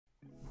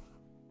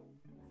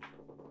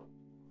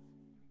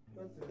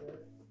Don't do that.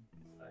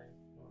 I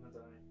wanna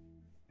die.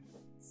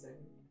 Same.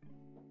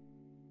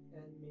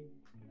 And me.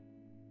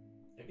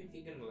 I've been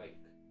thinking like,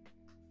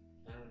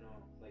 I don't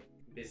know, like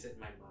visit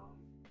my mom.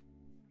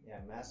 Yeah,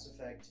 Mass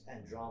Effect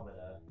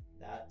Andromeda.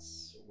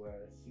 That's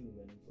where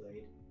Human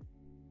played.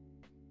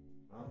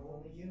 I'm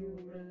only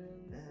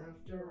human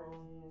after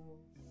all.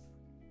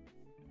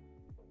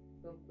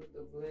 Don't put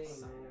the blame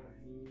Sigh.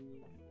 on me.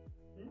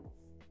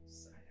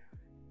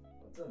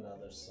 What's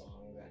another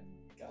song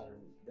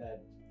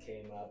that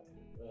came up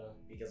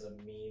because of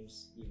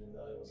memes, even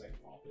though it was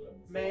like popular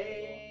before?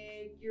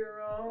 Make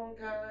your own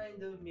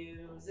kind of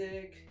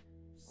music.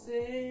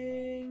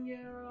 Sing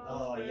your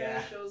own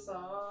special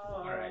song.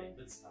 Alright,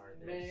 let's start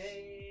this.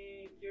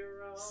 Make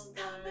your own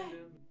kind of...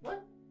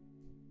 What?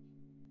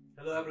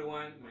 Hello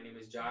everyone, my name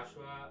is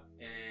Joshua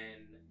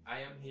and I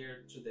am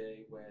here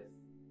today with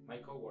my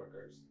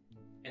co-workers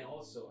and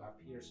also our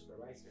peer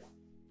supervisor,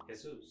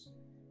 Jesus.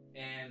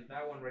 And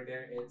that one right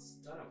there, it's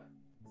Donovan.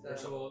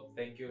 First of all,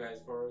 thank you guys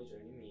for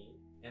joining me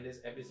in this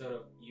episode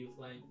of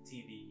YouthLie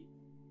TV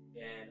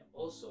and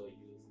also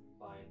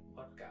YouthLie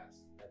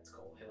podcast that's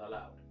called Hell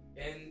Aloud.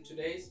 In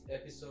today's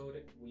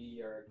episode,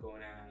 we are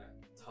gonna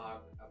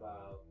talk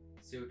about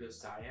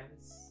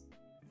pseudoscience.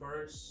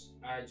 First,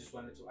 I just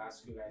wanted to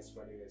ask you guys,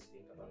 what do you guys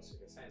think about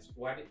pseudoscience?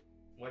 What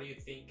do you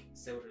think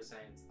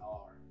pseudoscience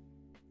are?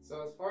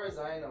 So as far as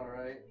I know,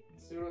 right,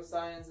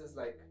 pseudoscience is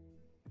like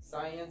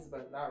science,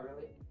 but not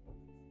really.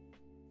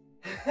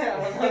 I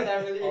don't know if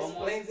that really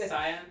explains it.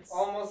 Science.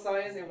 Almost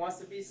science. It wants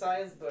to be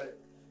science, but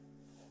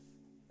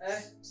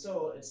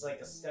So it's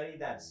like a study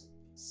that's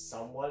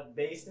somewhat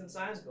based in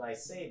science, but I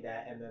say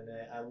that, and then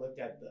I looked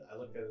at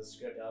the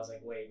script. And I was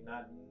like, wait,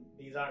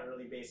 these aren't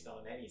really based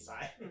on any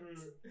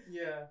science.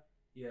 Yeah.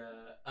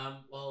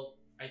 Well,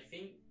 I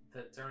think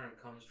the term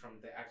comes from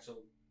the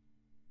actual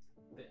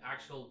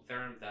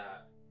term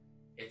that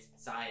it's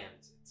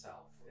science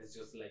itself. It's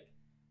just like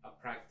a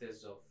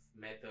practice of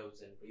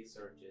methods and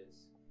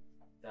researches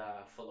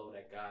that follow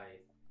that guide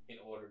in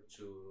order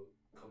to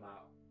come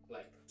out,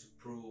 like to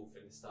prove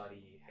and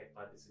study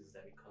hypotheses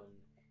that become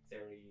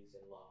theories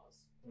and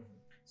laws.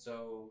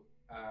 So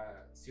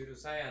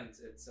pseudoscience,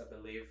 it's a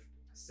belief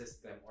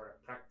system or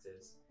a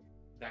practice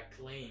that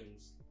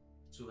claims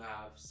to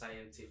have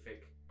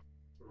scientific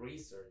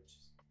research,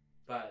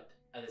 but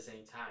at the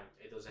same time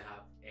it doesn't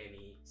have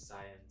any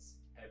science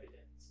evidence.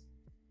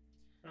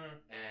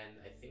 And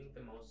I think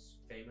the most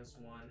famous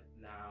one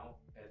now,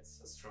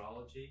 it's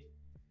astrology,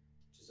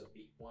 which is a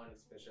big one,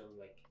 especially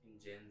like in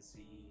Gen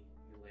Z,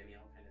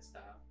 millennial kind of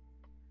stuff.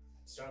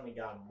 Certainly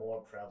got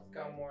more prevalent.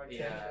 Got more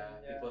attention.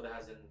 Yeah, people that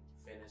hasn't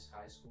finished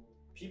high school.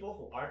 People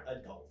who aren't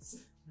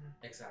adults.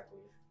 Exactly.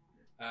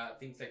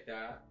 Things like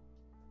that.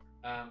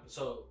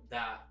 So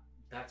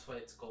that's why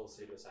it's called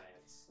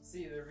pseudoscience.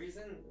 See, the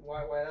reason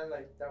why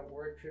that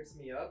word trips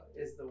me up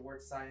is the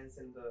word science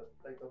and the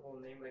whole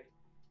name, like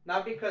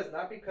not because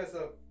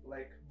of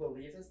like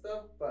beliefs and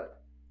stuff,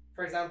 but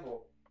for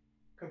example,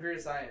 computer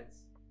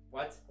science.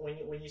 What?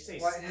 When you say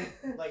What?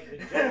 like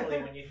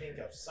generally when you think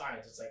of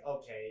science, it's like,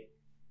 okay,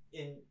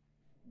 in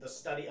the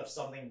study of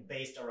something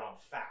based around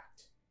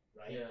fact,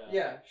 right?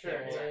 Yeah, sure.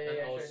 Yeah, Yeah,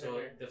 and also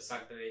sure. the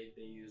fact that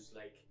they use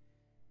like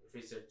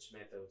research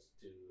methods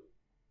to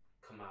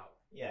come out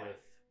with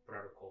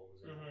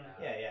protocols and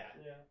Yeah.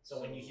 So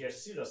when you hear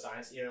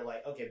pseudoscience, you're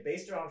like, okay,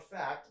 based around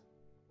fact,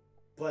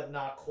 but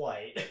not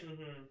quite.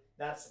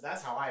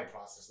 That's how I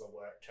process the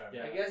word term.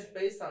 Yeah. I guess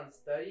based on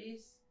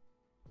studies.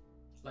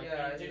 like I think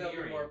that would be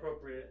engineering, more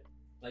appropriate.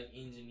 like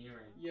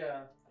engineering.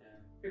 Yeah.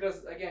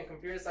 Because again,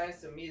 computer science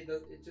to me,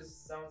 it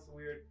just sounds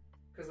weird.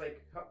 Cause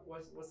like,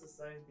 what's the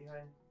science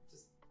behind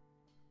just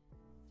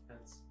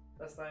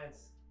that's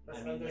science.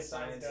 I mean, the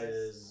science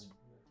is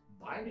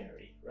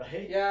binary,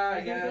 right? Yeah,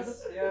 I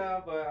guess. Yeah,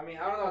 but I mean,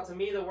 I don't know. To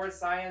me, the word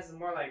science is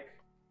more like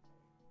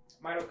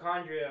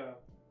mitochondria,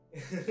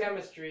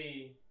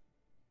 chemistry,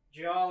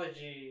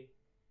 geology.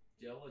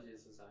 Geology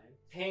is a science.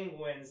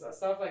 Penguins,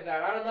 stuff like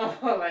that. I don't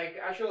know, like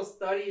actual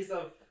studies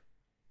of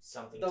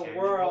something the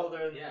tangible. world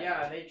or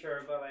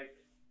nature, but like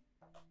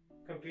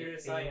computer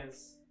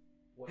science.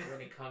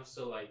 When it comes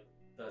to like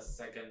the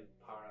second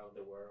part of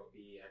the world,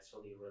 be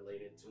actually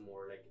related to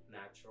more like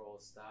natural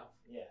stuff.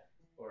 Yeah.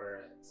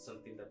 Or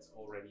something that's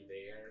already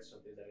there,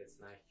 something that it's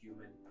not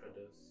human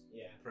produced.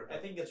 Yeah. I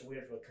think it's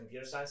weird for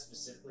computer science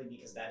specifically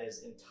because that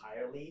is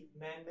entirely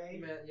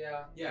man-made.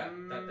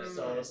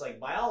 So it's like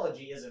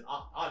biology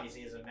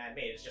obviously isn't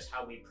man-made. It's just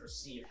how we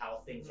perceive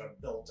how things are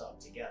built up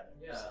together.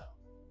 Yeah. So.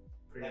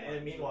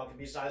 And meanwhile,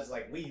 computer science is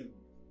like we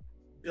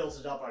built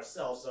it up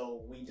ourselves,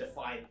 so we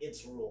define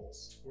its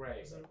rules.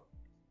 Right. So,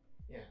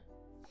 yeah.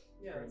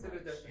 Yeah, that's a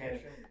good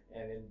definition.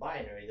 And in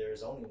binary,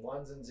 there's only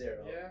ones and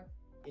zeros. Yeah.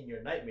 In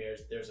your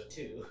nightmares, there's a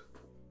 2.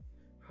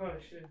 Oh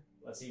shit.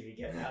 Let's see if you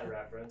get that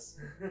reference.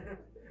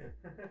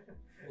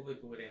 We'll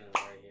be putting it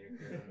right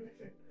here.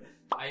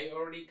 I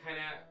already kind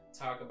of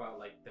talked about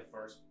like the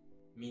first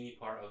mini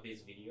part of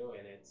this video,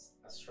 and it's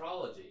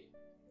astrology.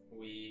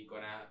 We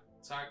gonna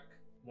talk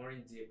more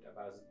in depth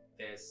about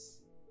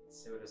this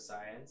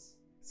pseudoscience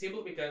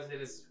simply because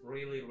it is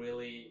really,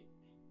 really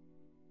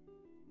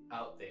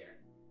out there.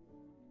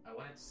 I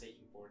wanted to say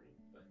important,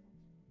 but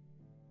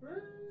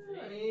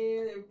I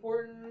mean,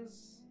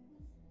 importance.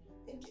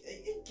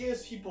 It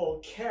gives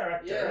people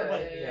character,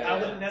 but I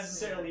wouldn't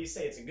necessarily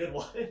say it's a good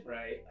one.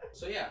 Right.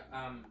 So yeah.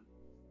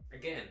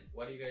 Again,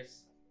 what do you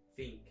guys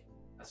think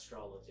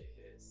astrology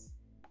is?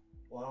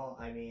 Well,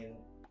 I mean,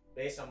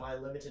 based on my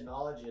limited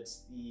knowledge,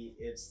 it's the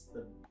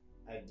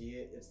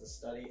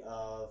study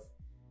of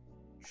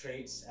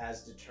traits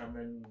as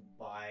determined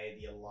by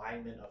the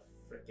alignment of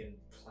freaking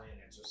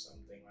planets or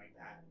something like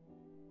that.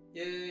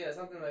 Yeah,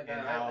 something like that.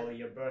 And how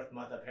your birth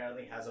month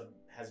apparently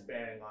has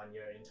bearing on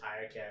your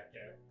entire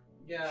character.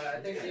 Yeah, I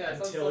think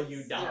until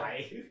you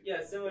die.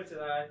 Yeah, similar to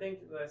that. I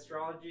think the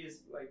astrology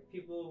is like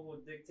people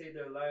who dictate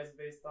their lives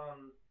based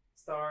on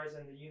stars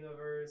and the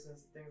universe and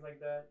things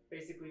like that.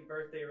 Basically,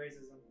 birthday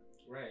racism.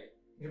 Right.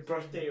 Your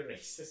birthday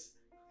racism.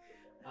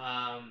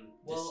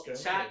 Well,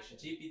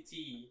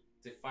 ChatGPT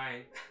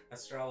defined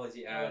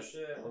astrology as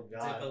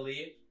to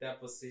believe that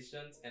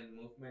positions and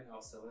movement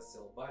of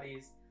celestial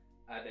bodies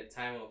at the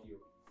time of your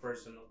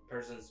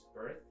person's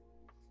birth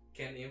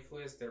can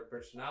influence their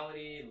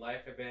personality,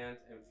 life event,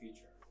 and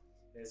future.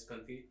 It is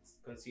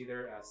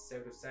considered as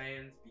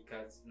pseudoscience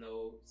because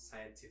no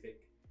scientific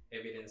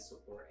evidence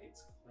support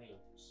its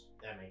claims.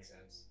 That makes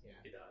sense. Yeah,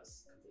 it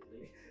does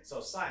completely.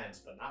 So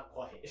science, but not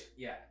quite.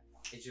 Yeah,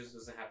 it just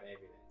doesn't have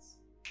evidence.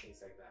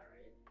 Things like that,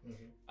 right?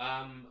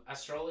 Mm-hmm.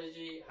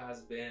 Astrology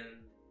has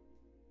been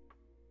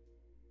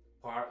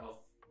part of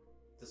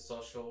the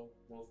social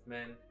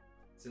movement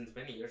since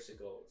many years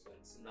ago, so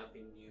it's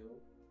nothing new.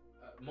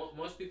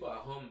 Most people at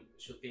home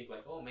should think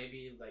like, oh,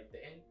 maybe like the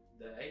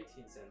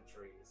 18th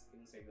century,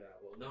 things like that.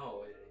 Well,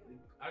 no, it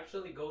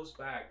actually goes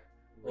back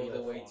all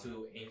the way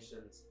to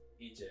ancient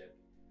Egypt,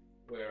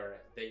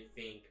 where they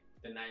think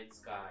the night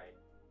sky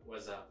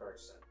was a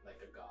person,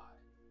 like a god.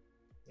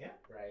 Yeah.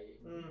 Right?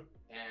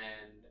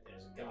 And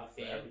there's a god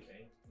for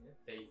everything.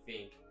 They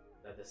think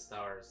that the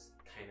stars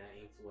kind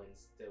of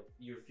influence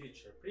your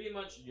future, pretty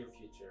much your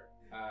future.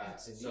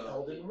 That's in the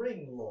Elden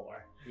Ring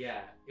lore.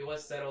 Yeah, it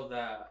was settled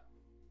that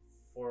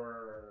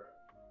for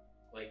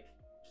like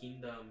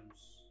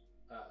kingdoms,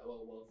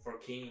 well, for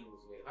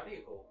kings. Wait, how do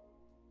you call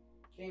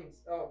kings?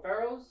 Oh,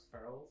 pharaohs.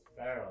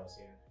 Pharaohs,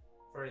 yeah.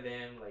 For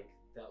them, like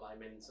the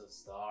alignments of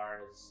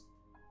stars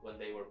when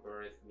they were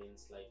birthed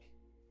means like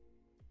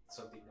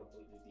something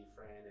completely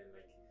different, and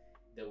like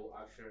they will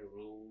actually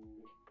rule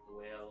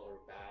well or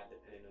bad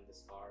depending on the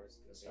stars.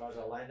 The stars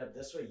are lined up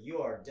this way. You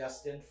are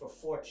destined for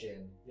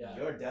fortune. Yeah.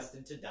 You're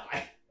destined to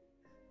die.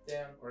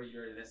 Damn. Or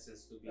you're destined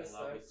to be in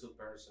love with two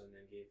person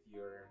and give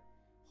your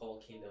whole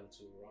kingdom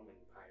to Roman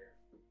Empire.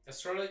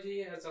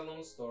 Astrology has a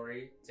long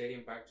story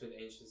dating back to the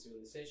ancient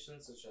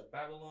civilizations such as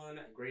Babylon,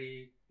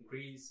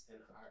 Greece, and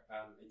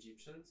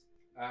Egyptians.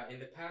 In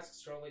the past,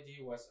 astrology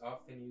was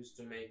often used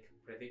to make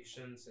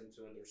predictions and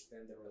to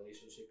understand the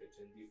relationship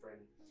between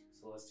different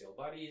celestial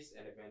bodies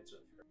and events on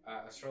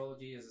Earth.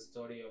 Astrology is a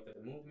study of the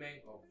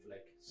movement of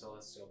like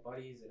celestial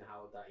bodies and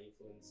how that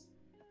influence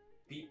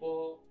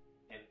people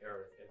and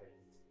Earth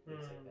events, things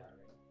like that.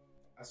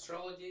 Right?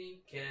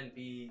 Astrology can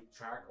be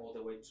tracked all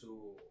the way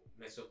to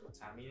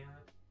Mesopotamia,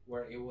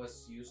 where it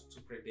was used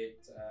to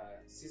predict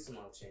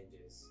seasonal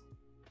changes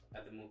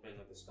at the movement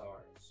of the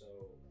stars. So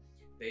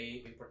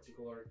they in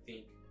particular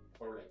think,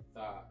 or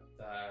like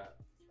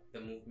the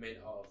movement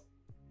of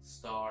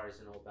stars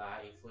and all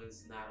that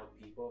influence not on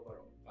people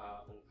but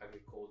on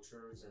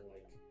agricultures and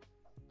like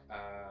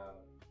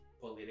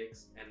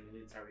politics and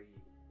military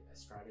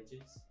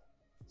strategies.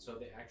 So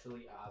they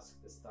actually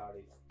asked the star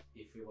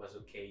if it was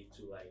okay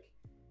to like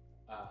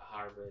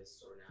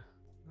harvest or not.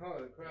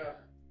 Holy crap.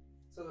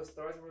 Yeah. So the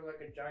stars were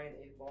like a giant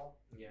 8-ball?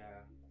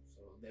 Yeah.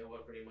 So they were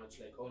pretty much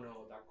like, oh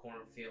no, that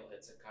cornfield,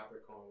 it's a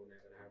Capricorn, we're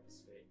not gonna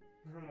harvest it.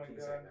 Oh my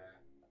god. Like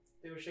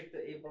they would shake the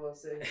 8-ball and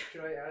say,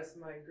 should I ask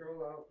my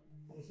girl out?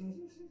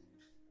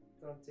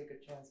 Don't take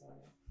a chance on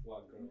it.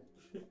 What girl?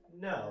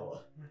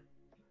 No.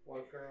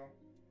 What girl?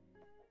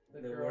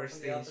 The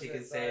worst thing she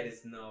can say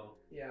is no.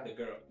 Yeah. The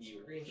girl,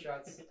 you.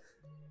 Screenshots.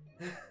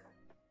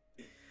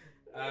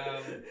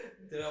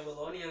 The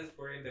Babylonians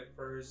were in the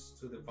first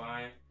to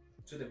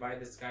divide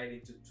the sky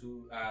into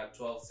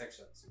 12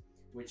 sections,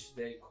 which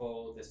they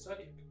call the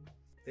zodiac.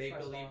 They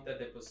believed that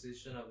the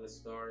position of the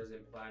stars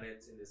and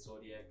planets in the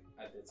zodiac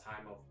at the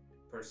time of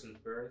person's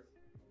birth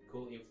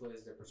could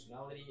influence their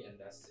personality and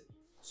destiny.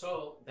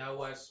 So that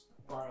was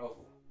part of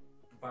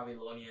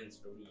Babylonians'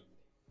 belief.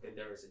 That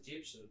there was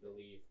Egyptian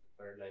belief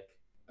where like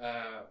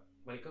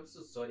when it comes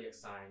to zodiac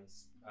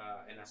signs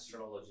and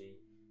astrology,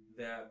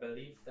 the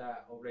belief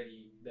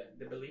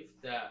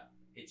that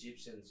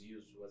Egyptians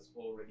used was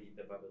already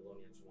the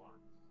Babylonians one.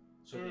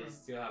 So they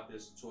still have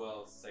these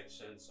 12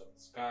 sections of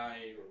the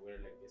sky, or where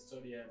like the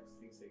zodiacs,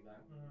 things like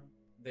that.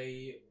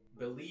 They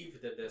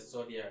believe that the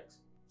zodiac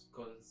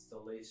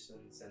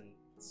constellations and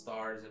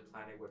stars and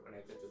planets were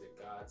connected to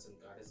the gods and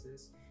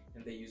goddesses,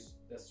 and they used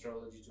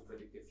astrology to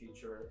predict the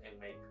future and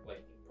make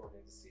like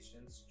important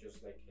decisions,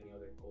 just like any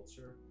other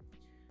culture.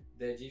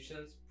 The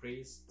Egyptians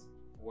priests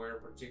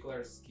were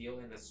particular skill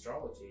in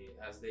astrology,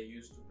 as they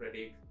used to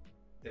predict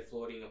the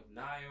flooding of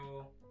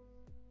Nile,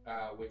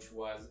 which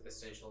was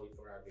essentially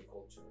for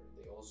agriculture.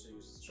 They also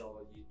used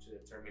astrology to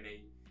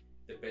determine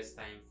the best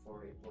time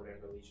for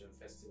important religion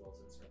festivals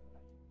and ceremonies.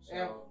 So,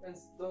 yeah, and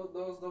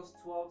those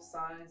 12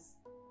 signs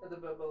that the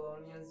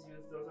Babylonians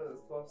used, those are the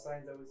 12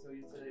 signs that we still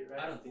use today,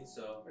 right? I don't think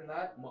so. Or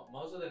not?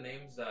 Most of the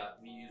names that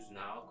we use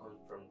now come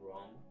from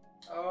Rome.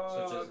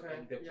 Oh, such as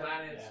okay. the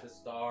planets, the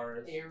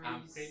stars. Aries,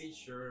 I'm pretty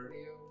sure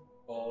Leo.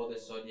 all the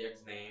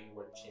zodiac's name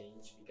were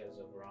changed because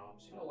of Rome.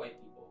 So, you know,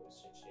 white people always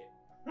change shit.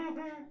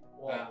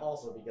 Well,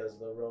 also because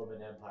the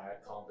Roman Empire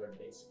conquered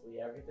basically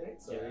everything,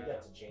 so we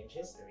got to change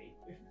history.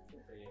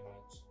 Pretty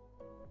much.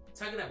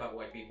 Talking about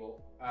white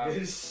people,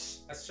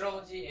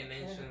 astrology in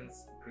ancient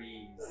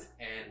Greece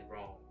and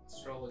Rome.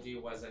 Astrology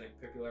was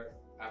popular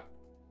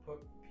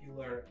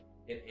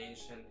in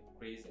ancient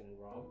Greece and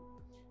Rome.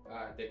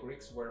 The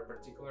Greeks were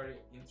particularly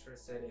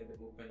interested in the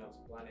movement of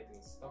planets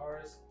and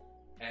stars,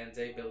 and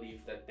they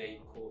believed that they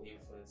could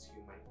influence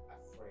human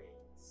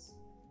affairs.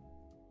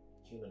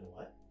 Human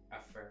what?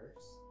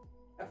 Affairs.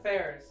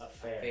 Affairs.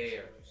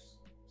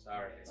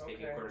 Sorry, I speak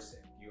in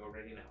cursive. You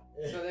already know.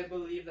 So they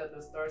believe that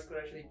the stars could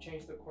actually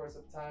change the course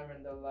of time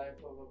and the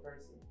life of a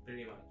person.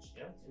 Pretty much.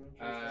 Yeah.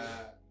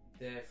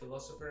 The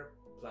philosopher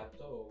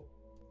Plato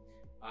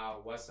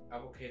was an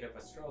advocate of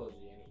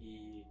astrology, and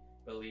he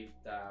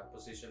believed the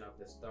position of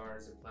the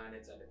stars and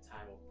planets at the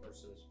time of a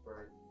person's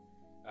birth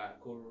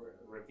could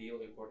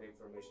reveal important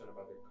information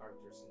about their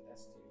characters and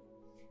destiny.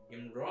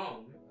 In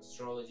Rome,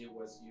 astrology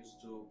was used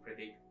to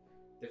predict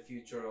the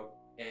future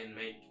and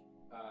make,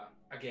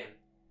 again,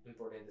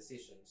 important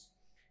decisions.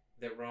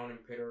 The Roman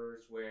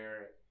emperors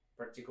were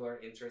particular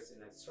interest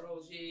in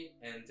astrology,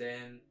 and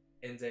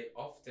they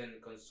often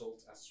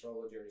consult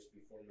astrologers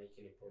before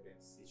making important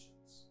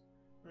decisions.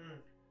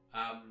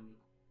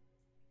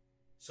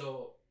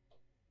 So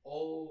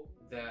all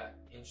the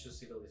ancient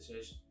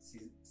civilizations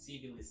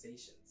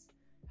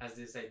has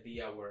this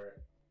idea where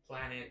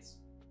planets,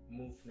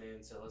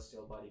 movement,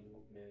 celestial body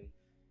movement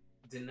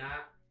did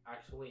not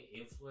actually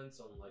influence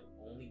on like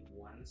only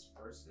one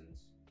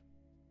person's,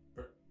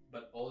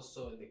 but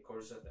also in the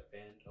course of the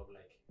event of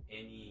like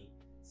any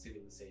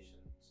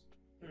civilizations.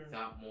 It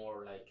felt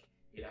more like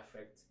it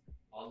affects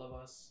all of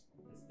us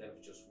instead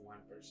of just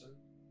one person.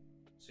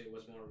 So it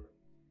was more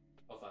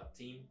of a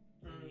team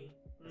for me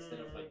instead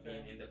of like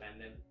being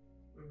independent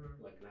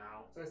like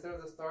now. So instead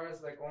of the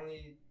stars like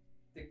only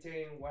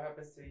dictating what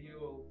happens to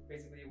you,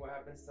 basically what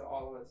happens to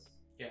all of us.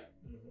 Yeah.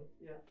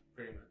 Yeah.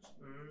 Pretty much.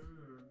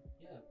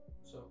 Yeah.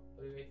 So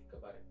what do you think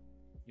about it?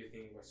 You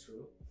think it was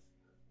true?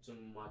 Too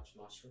much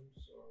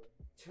mushrooms or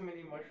too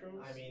many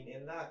mushrooms? I mean,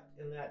 in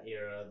that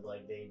era,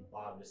 like they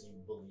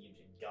obviously believed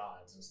in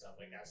gods and stuff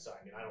like that. So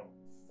I mean, I don't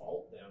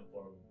fault them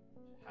for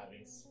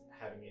having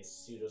a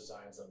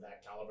pseudoscience of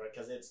that caliber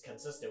because it's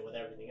consistent with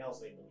everything else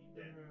they believed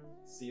in.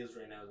 See us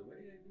right now. What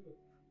did I do?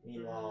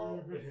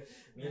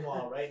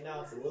 Meanwhile, right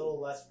now it's a little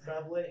less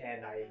prevalent,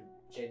 and I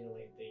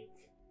genuinely think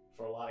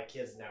for a lot of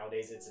kids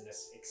nowadays, it's an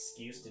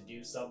excuse to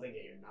do something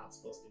that you're not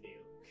supposed to do.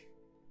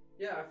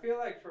 Yeah, I feel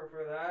like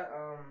for that,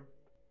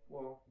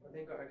 well, I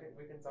think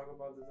we can talk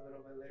about this a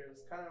little bit later.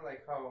 It's kind of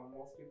like how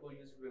most people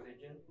use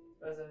religion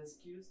as an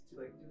excuse to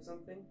like do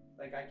something.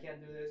 Like, I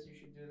can't do this, you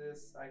should do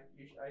this. I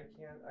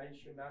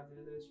should not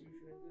do this, you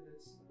shouldn't do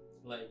this.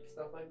 Like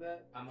stuff like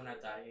that. I'm on a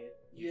diet.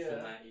 You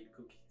should not eat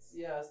cookies.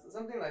 Yeah,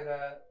 something like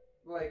that.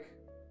 Like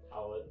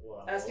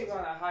asking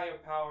on a higher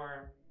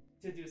power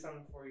to do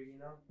something for you, you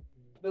know?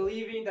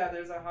 Believing that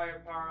there's a higher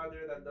power out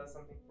there that does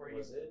something for you.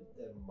 Was it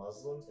the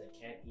Muslims that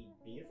can't eat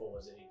beef, or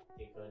was it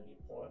they couldn't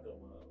eat pork, or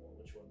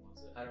which one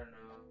was it? I don't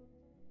know.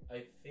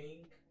 I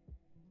think.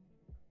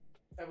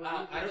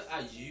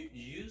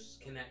 Jews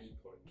cannot eat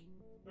pork,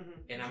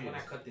 and I'm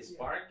gonna cut this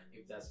part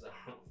if that's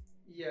wrong.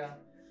 Yeah.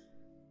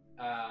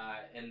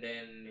 And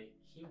then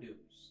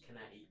Hindus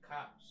cannot eat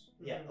cows.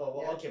 Yeah. Oh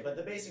well. Okay, but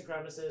the basic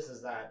premise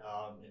is that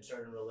in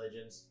certain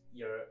religions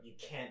you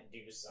can't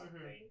do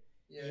something,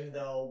 even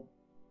though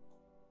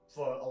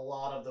for a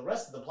lot of the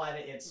rest of the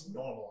planet it's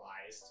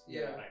normalized.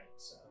 Yeah. Right.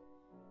 So.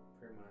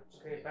 Pretty much.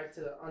 Okay, back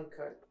to the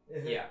uncut.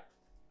 Yeah.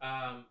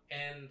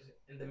 And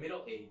in the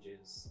Middle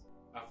Ages,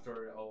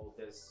 after all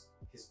this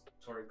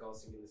historical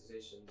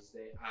civilizations,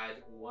 they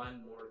add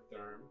one more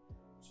term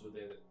to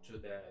the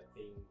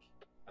thing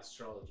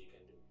astrology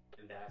can do,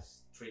 and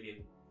that's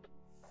treating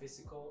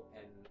physical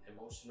and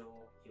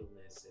emotional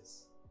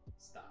illnesses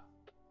stuff.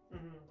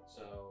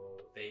 So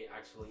they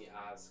actually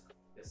ask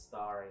the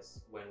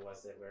stars when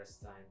was the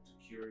best time to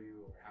cure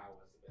you, or how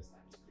was the best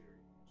time to cure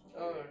you.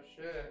 Oh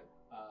shit.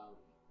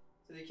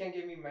 So they can't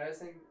give me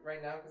medicine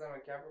right now because I'm a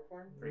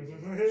Capricorn? Pretty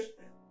much.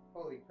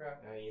 Holy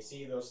crap. Now you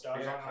see those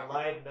stars on the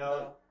light?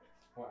 No.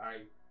 What are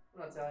you? I'm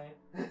not telling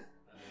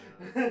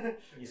you.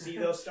 You see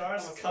those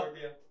stars? I'm a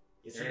Scorpio.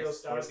 You see those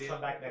stars?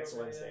 Come back next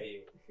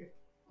Wednesday.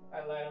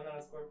 I lied, I'm not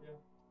a Scorpio.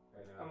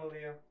 I'm a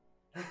Leo.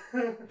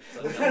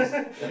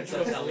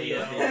 Such a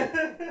Leo.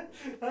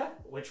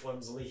 Which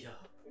one's Leo?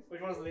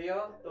 Which one's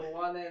Leo? The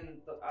one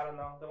in I don't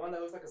know. The one that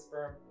looks like a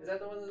sperm. Is that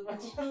the one that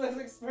looks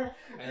like a sperm?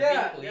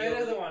 Yeah, it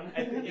is the one.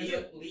 I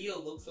think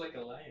Leo looks like a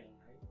lion,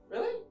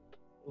 right? Really?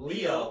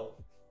 Leo.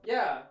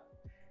 Yeah.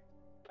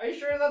 Are you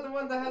sure that's the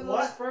one that has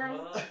a sperm?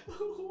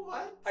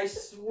 What? I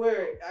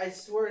swear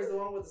it's the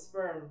one with the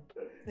sperm.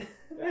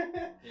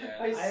 Yeah.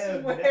 I swear it's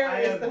the one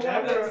with the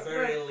sperm.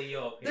 Very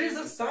Leo. There's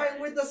a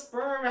sign with the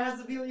sperm. It has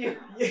to be Leo.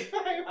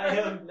 I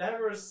have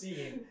never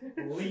seen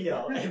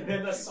Leo and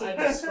then a sign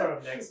of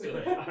sperm next to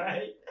it. All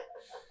right.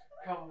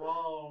 Come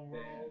on,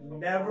 bro.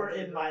 Never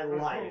in my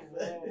life.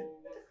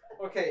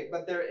 Okay,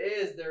 but there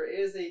is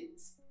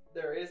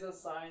a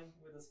sign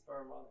with a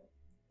sperm on it.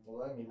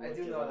 Well, I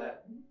do know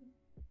that.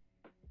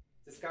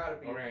 It's gotta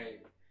be. Alright.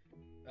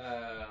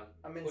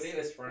 Putting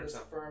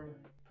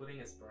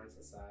the sperms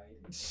aside,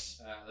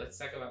 let's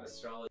talk about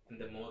astrology in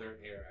the modern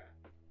era.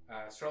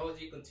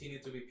 Astrology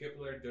continued to be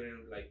popular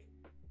during like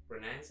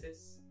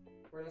Renaissance.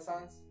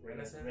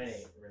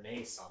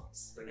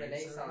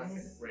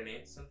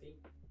 Something.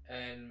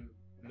 And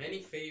many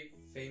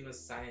famous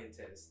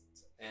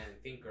scientists and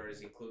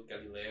thinkers, include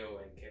Galileo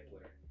and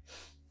Kepler,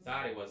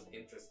 thought it was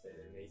interested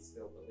and they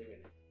still believe in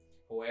it.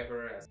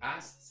 However,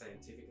 as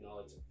scientific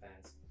knowledge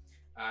advanced,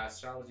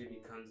 astrology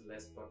becomes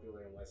less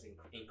popular and was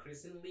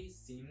increasingly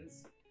seen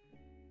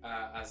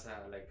as a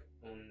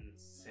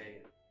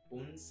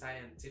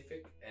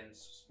unscientific and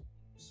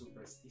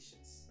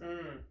superstitious.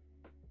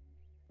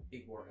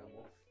 Big word,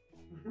 Elmo.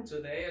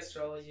 Today,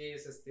 astrology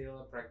is still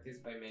a practice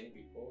by many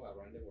people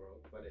around the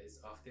world, but it is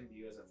often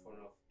viewed as a form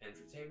of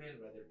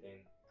entertainment rather than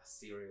a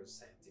serious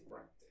scientific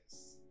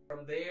practice.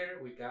 From there,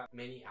 we got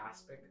many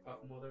aspects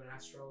of modern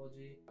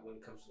astrology when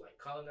it comes to like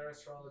calendar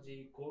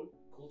astrology,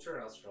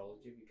 cultural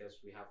astrology,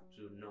 because we have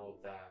to know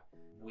that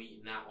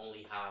we not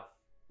only have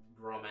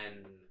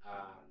Roman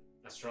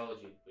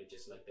astrology, which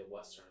is like the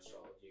Western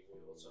astrology,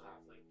 we also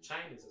have like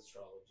Chinese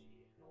astrology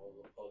and all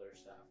the other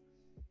stuff.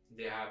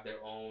 They have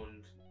their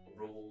own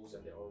rules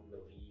and their own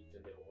beliefs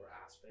and their own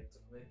aspects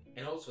of it,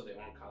 and also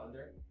their own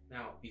calendar.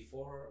 Now,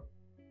 before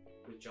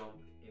we jump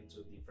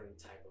into different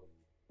type of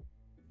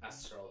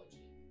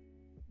astrology,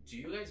 do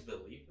you guys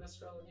believe in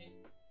astrology?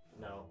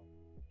 No.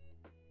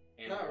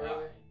 And Not why?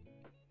 really.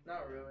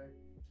 Not really.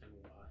 And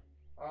why?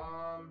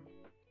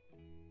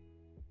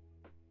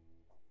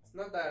 It's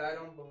not that I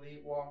don't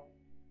believe. Well,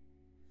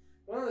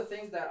 one of the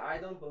things that I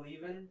don't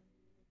believe in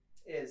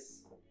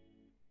is,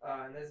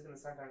 and this is gonna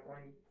sound kind of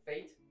corny,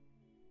 fate.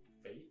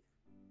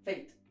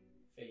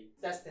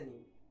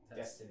 Destiny.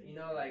 You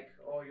know, like,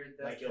 oh, you're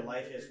destined. Like your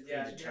life is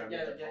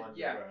predetermined upon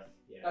your birth.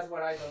 Yeah. That's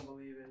what I don't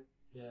believe in.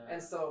 Yeah.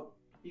 And so,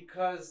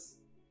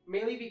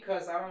 mainly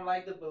because I don't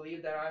like to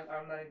believe that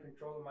I'm not in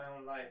control of my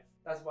own life.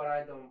 That's what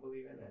I don't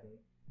believe in it.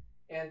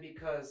 And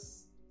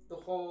because the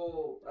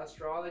whole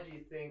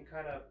astrology thing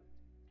kind of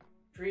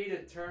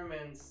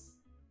predetermines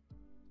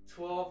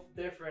 12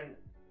 different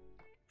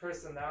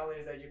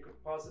personalities that you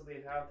could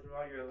possibly have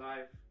throughout your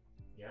life.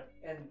 Yeah.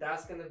 And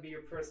that's going to be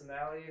your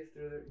personality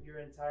through your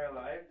entire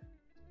life.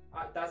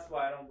 That's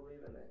why I don't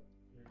believe in it.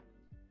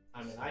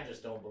 I mean, I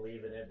just don't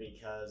believe in it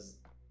because,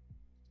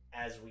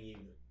 as we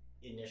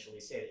initially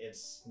said,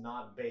 it's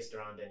not based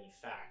around any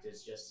fact.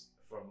 It's just,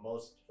 for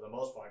the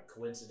most part,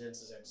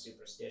 coincidences and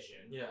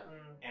superstition. Yeah.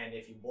 And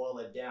if you boil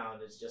it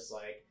down, it's just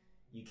like,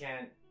 you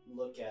can't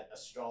look at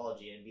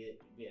astrology and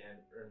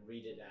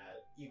read it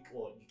as you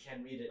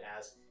can read it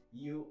as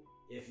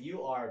if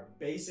you are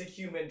basic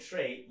human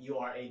trait, you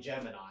are a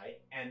Gemini,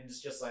 and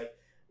it's just like,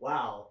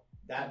 wow,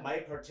 that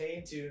might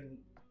pertain to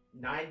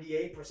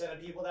 98%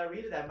 of people that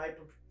read it. That might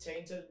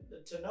pertain to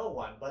no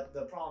one. But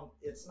the problem,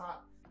 it's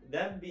not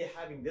them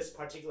having this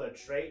particular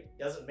trait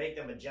doesn't make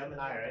them a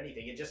Gemini or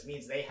anything. It just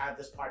means they have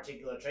this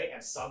particular trait,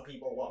 and some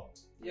people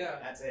won't. Yeah,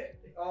 that's it.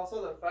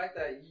 Also, the fact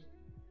that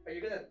are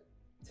you gonna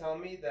tell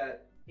me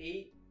that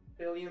 8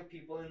 billion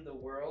people in the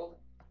world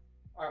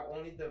are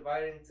only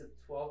divided into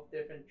 12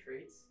 different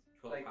traits?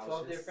 12 like 12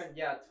 houses. different,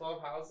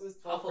 12 houses,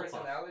 12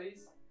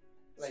 personalities.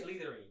 Like,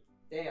 Slytherin.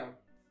 Damn,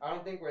 I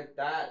don't think we're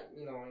that,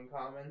 in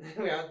common.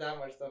 We have that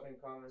much stuff in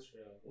common.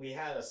 We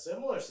had a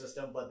similar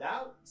system, but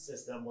that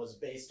system was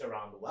based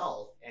around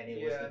wealth, and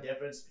it was the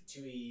difference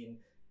between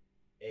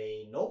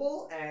a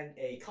noble and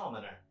a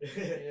commoner.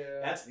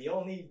 That's the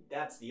only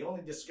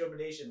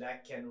discrimination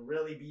that can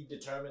really be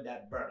determined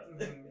at birth.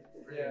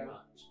 Pretty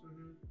much.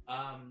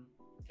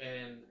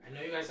 And I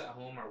know you guys at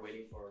home are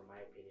waiting for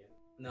my opinion.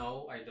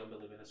 No, I don't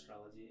believe in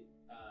astrology.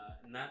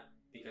 Not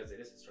because it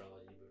is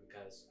astrology, but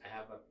because I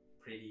have a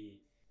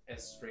pretty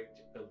strict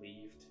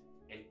belief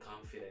and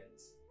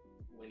confidence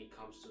when it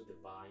comes to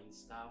divine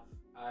stuff.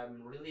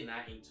 I'm really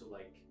not into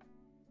like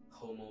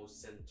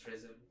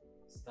homocentrism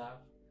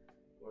stuff,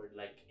 or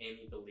like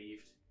any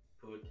belief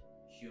put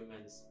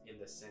humans in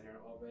the center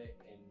of it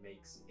and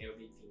makes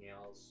everything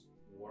else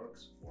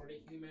works for the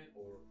human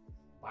or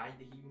by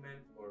the human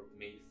or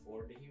made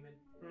for the human,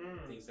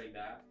 things like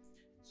that.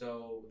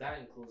 So that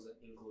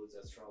includes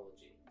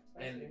astrology.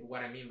 And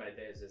what I mean by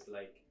this is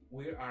like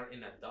we are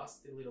in a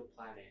dusty little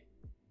planet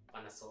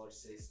on a solar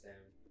system,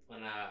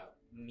 on a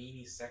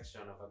mini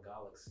section of a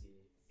galaxy,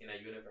 in a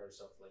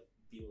universe of like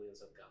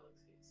billions of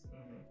galaxies,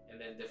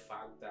 and then the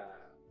fact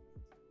that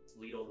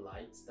little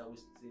lights that we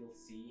still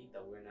see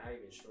that we're not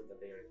even sure that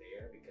they are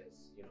there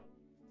because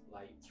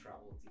light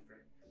travels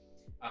different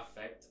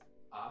affect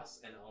us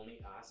and only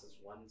us as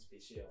one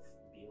species of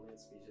billion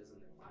species on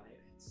the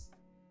planet.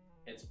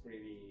 It's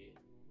pretty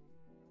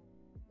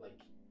like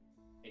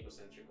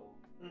egocentrical.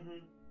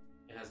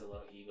 It has a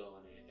lot of ego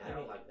on it, and I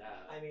don't like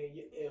that. I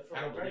mean,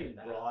 from a very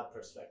broad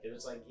perspective,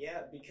 it's like,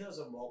 yeah, because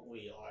of what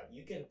we are,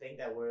 you can think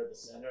that we're the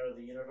center of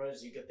the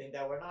universe. You can think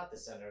that we're not the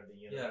center of the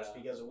universe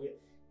because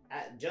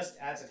just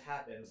as it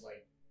happens,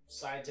 like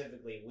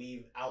scientifically,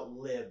 we've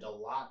outlived a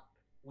lot.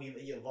 We've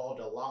evolved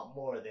a lot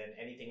more than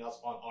anything else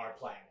on our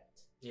planet.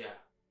 Yeah.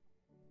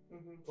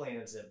 Plain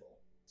and simple.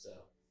 So.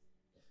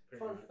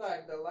 Fun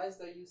fact: the lights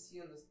that you see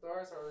in the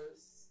stars are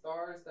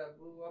stars that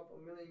blew up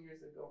 1 million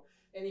years ago.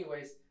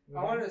 Anyways,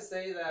 I want to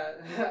say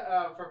that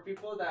for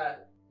people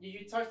that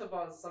you touched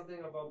upon something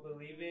about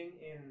believing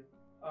in.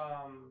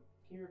 Can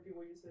you repeat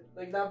what you said?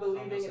 Like not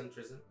believing in.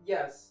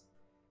 Yes,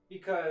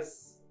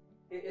 because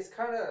it's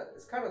kind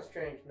of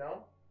strange,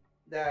 no?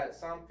 That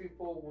some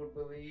people would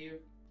believe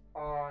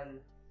on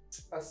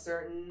a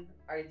certain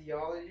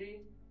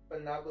ideology,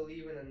 but not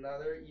believe in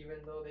another, even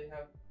though they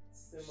have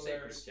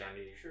similar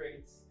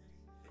traits.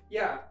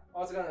 Yeah, I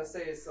was gonna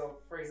say. So,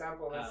 for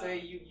example, let's say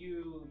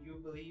you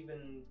believe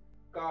in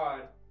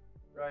God,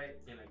 right?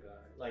 In a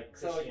God, like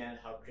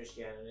how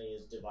Christianity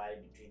is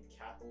divided between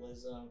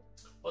Catholicism.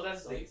 Well,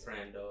 that's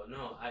different, though.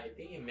 No, I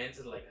think it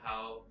meant like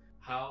how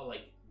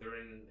like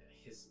during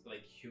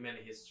human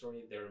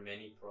history, there are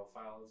many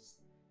profiles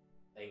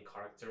and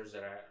characters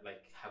that are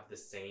like have the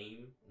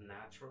same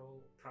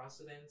natural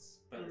precedence,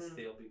 but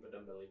still people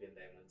don't believe in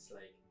them. It's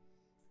like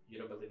you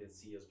don't believe in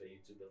Zeus, but you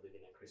do believe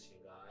in a Christian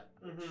God,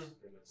 which is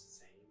pretty much the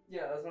same.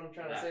 Yeah, that's what I'm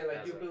trying to say.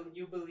 Like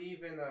you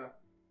believe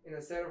in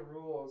a set of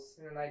rules,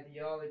 in an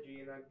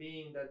ideology, in a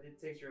being that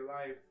dictates your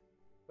life,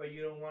 but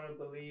you don't want to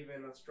believe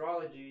in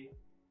astrology,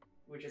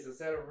 which is a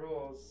set of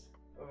rules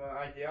of an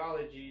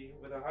ideology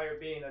with a higher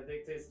being that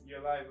dictates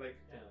your life. Like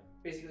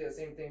basically the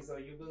same thing. So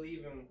you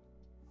believe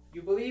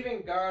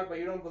in God, but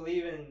you don't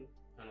believe in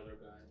another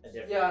God. On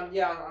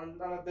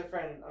a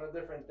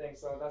different thing.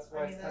 So that's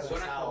why it's kind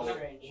of how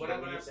strange.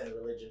 Beliefs and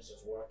religions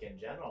just work in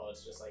general.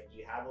 It's just like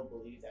you have a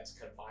belief that's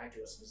confined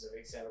to a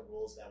specific set of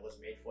rules that was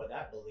made for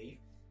that belief,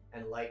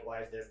 and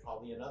likewise, there's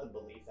probably another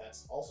belief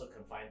that's also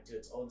confined to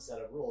its own set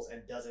of rules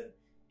and doesn't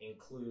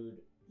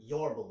include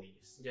your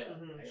beliefs. Yeah,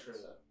 sure.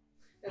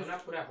 I'm gonna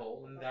put a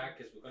hole in that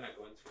because we're gonna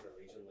go into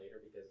religion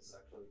later because it's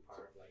actually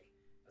part of like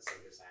a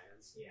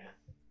pseudoscience. Yeah.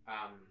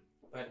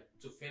 But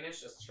to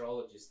finish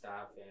astrology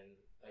stuff and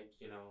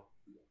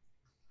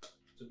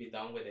to be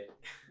done with it,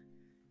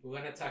 we're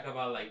gonna talk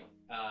about like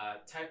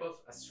type of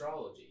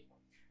astrology.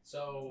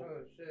 So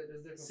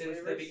there's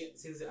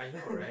since I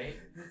know, right?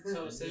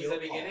 So since the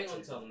beginning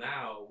until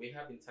now, we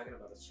have been talking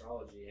about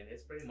astrology, and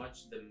it's pretty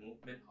much the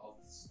movement of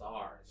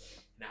stars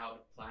and how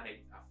the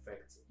planet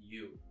affects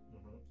you.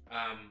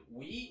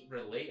 We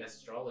relate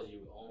astrology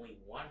with only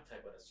one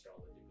type of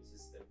astrology,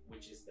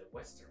 which is the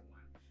Western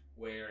one,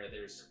 where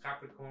there's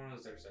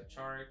Capricorns, there's a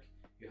chart,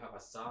 you have a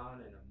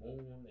sun and a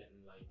moon,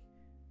 and like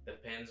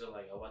depends on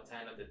like what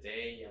time of the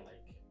day and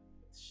like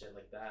shit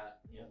like that.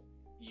 Yeah.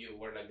 You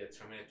were like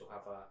determined to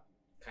have a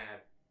kind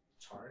of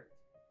chart.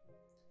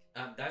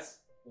 That's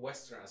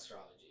Western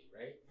astrology,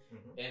 right?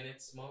 And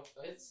it's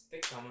the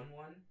common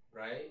one,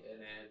 right?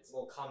 And it's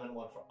common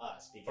one for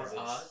us because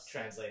it's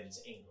translated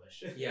to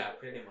English. Yeah,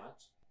 pretty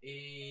much.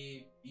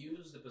 It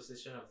uses the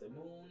position of the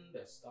moon,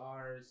 the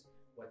stars,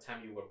 what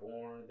time you were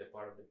born, the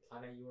part of the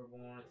planet you were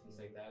born, things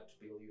like that to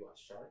build you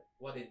a chart.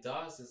 What it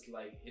does is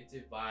like it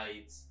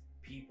divides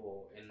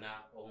people in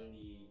not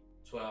only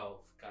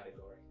 12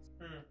 categories.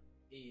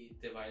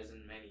 It divides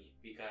in many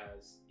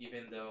because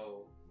even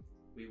though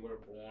we were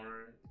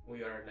born,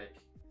 we are like,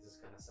 this is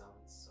gonna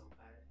sound so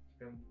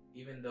bad.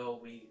 Even though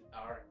we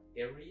are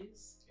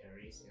Aries,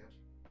 yeah.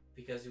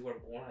 Because you were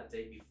born a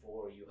day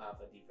before, you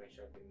have a different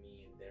chart than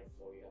me, and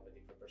therefore you have a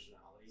different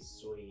personality.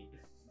 Sweet.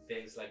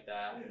 Things like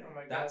that. Oh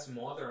my God. That's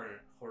modern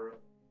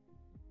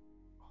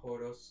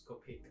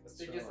horoscopic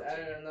astrology. They just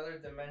added another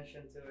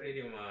dimension to it.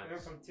 Pretty much. They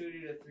went from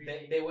 2D to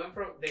 3D. They went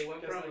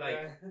from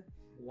like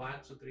 1,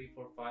 2, 3,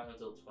 4, 5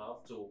 until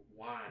 12 to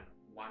 1,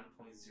 1.01,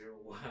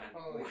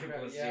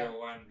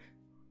 1.01,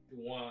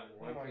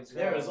 1.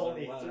 There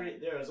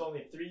is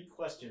only three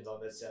questions on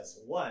this test.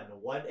 1,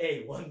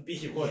 1A,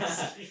 1B,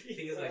 1C.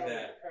 Things like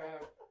that.